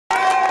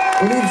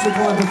Olive, je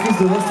prends un peu plus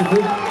de voix, s'il te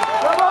plaît.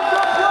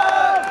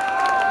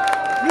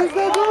 Plus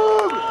de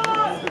double.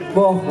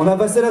 Bon, on a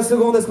passé la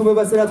seconde, est-ce qu'on peut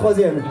passer la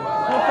troisième?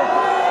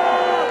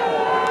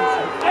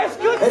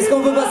 Est-ce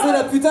qu'on peut passer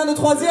la putain de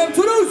troisième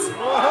Toulouse?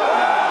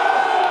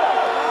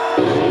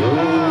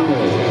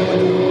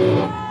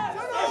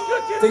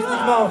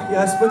 Techniquement, il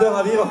reste peu d'heures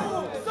à vivre.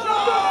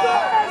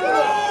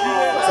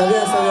 Ça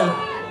vient, ça vient.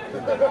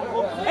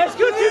 Est-ce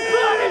que tu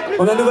peux aller plus...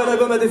 On a un nouvel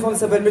album à défendre, il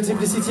s'appelle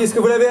Multiplicity. Est-ce que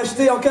vous l'avez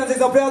acheté en 15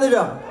 exemplaires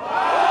déjà?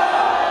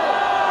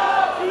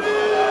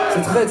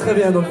 C'est très très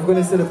bien, donc vous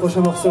connaissez le prochain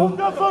morceau.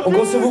 On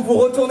compte sur vous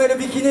pour retourner le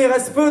bikini, il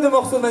reste peu de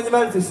morceaux de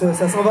Manimal,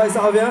 ça s'en va et ça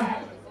revient.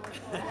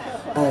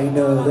 I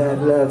know that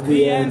love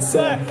the answer,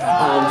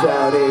 I'm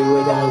drowning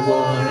without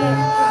water.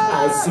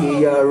 I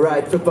see you're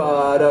right for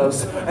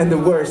bottles, and the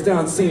worst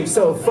don't seem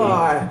so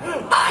far.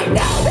 I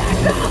know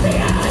that love the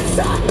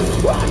answer,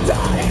 I'm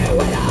drowning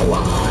without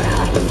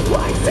water.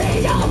 I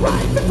see you're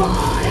right for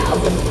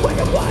bottles, when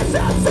the worst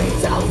don't seem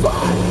so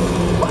far.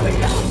 When we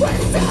know we're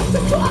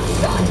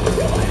self-destruction,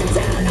 you wouldn't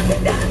tell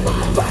nothing in my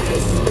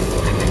face.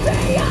 Every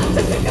day I'm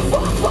looking to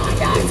walk my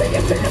eyes, and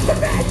you finish the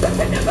best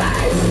within the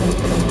base.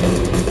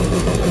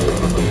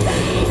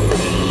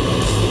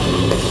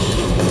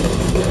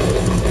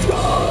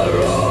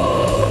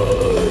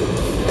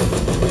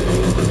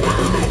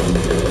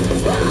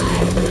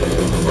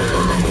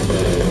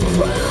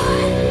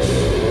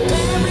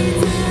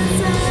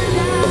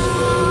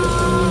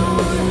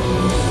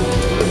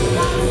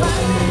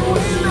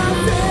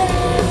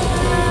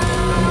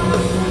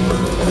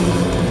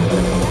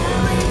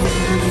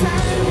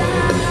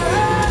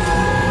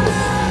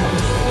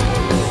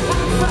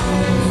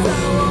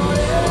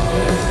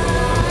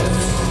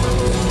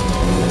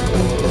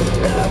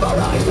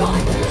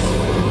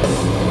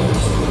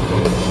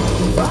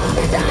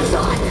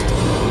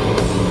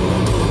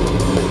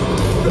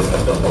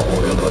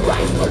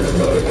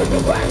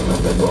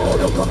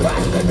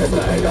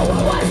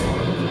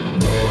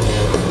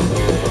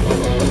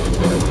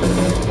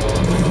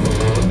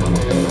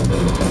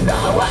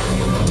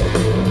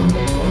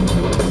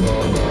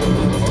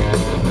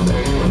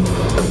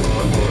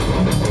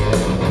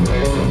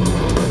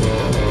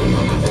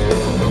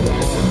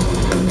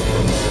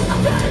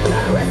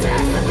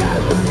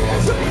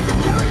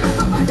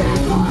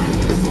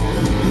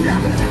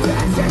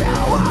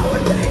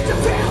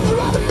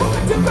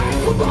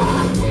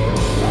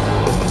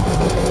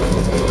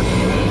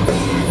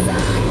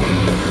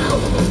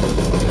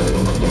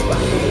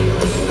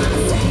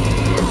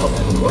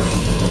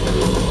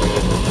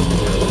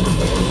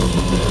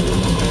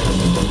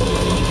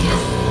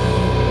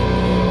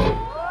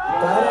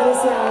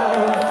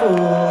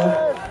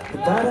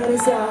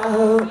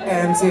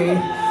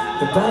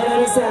 The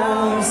bottle is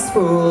out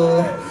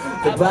full.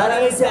 The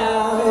bottle is out empty. The bottle is out full. The bottle is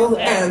out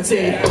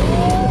empty.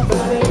 The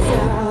bottle is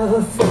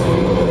out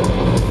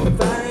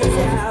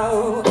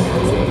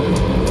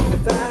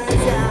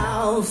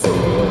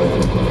full.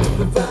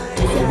 The bottle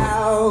is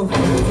out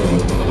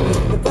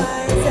empty. The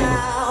bottle is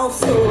out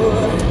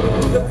full.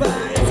 The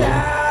bottle is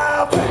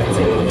out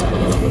empty.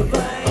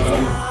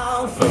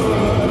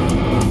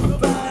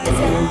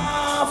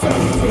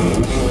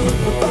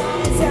 The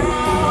bottle is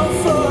out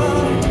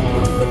full.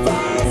 The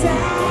bottle is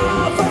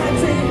out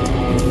empty.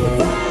 The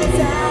bottle is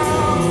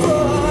out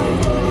full.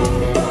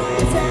 The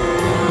bottle is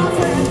out.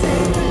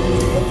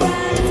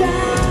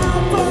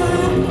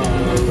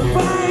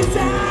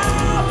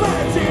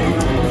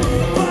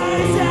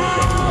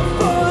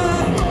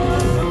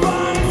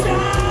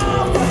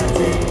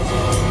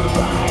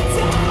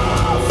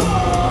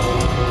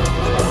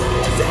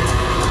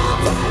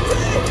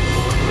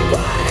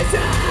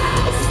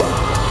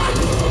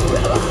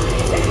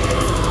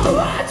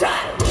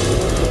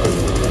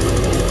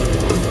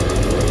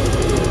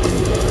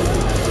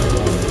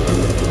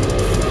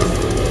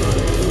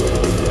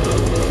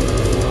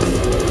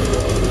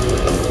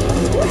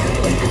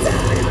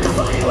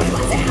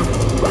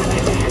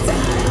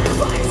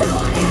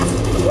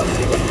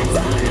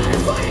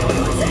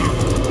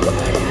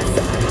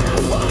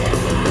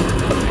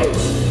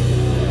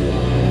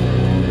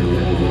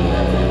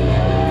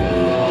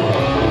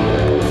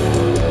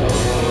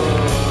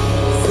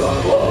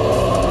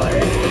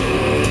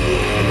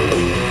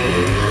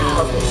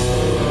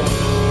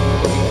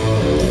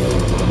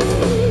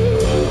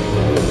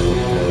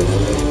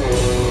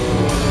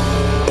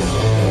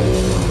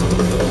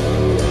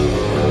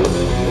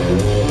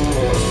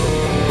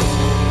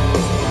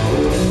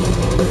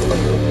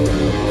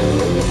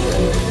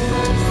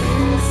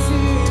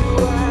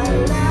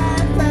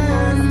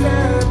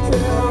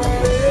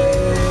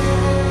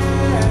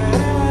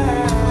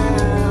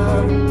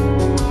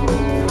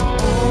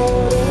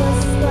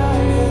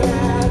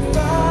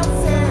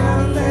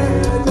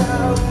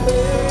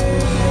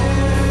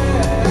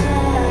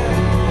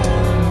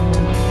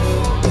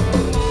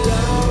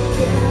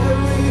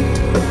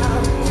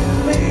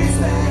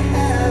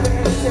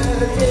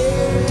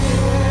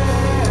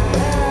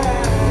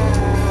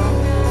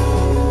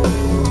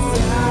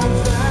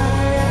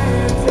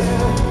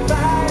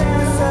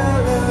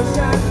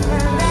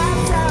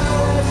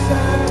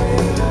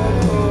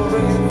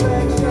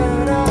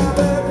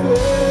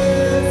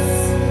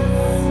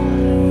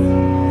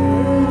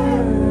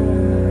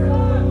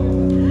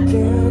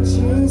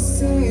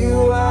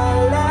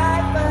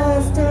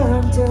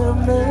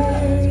 sommet.